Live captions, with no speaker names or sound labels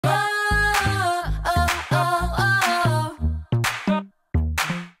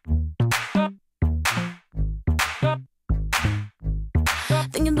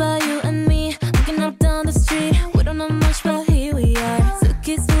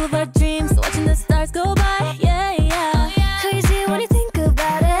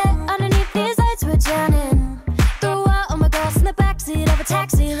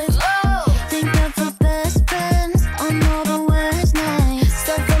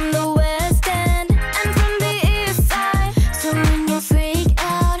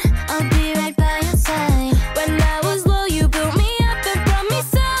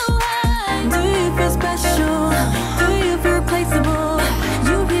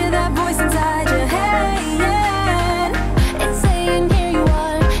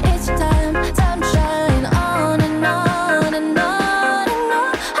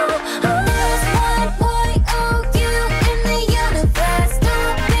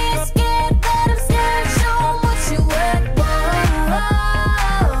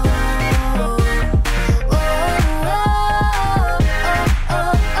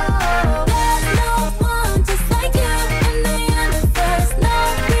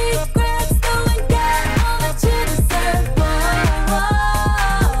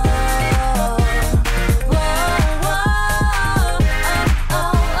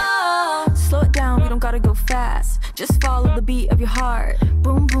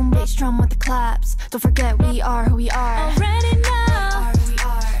bass drum with the claps. Don't forget we are who we are. Already know.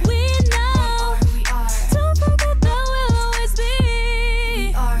 We know. Don't forget that we'll always be.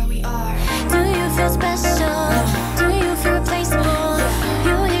 We are who we are. Do you feel special? Do you feel replaceable?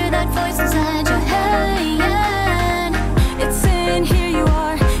 You hear that voice inside your head. It's saying here you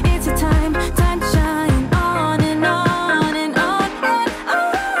are. It's your time, time to shine. On and on and on and on.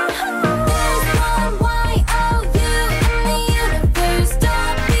 There's one Y.O.U. in the universe.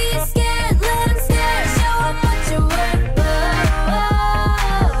 Don't be scared, let him stare. Show him what you're worth.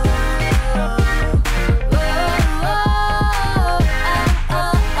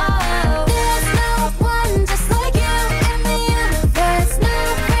 There's no one just like you in the universe. No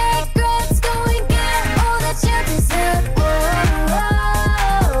regrets, go and get all that you deserve.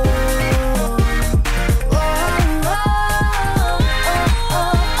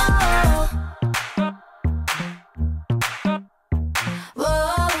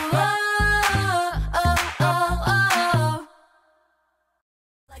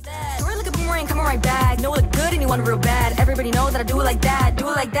 Like that. Do it like a boomerang, coming right back. No, look good and you want it real bad. Everybody knows that I do it like that, do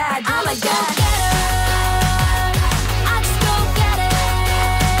it like that, do it like that.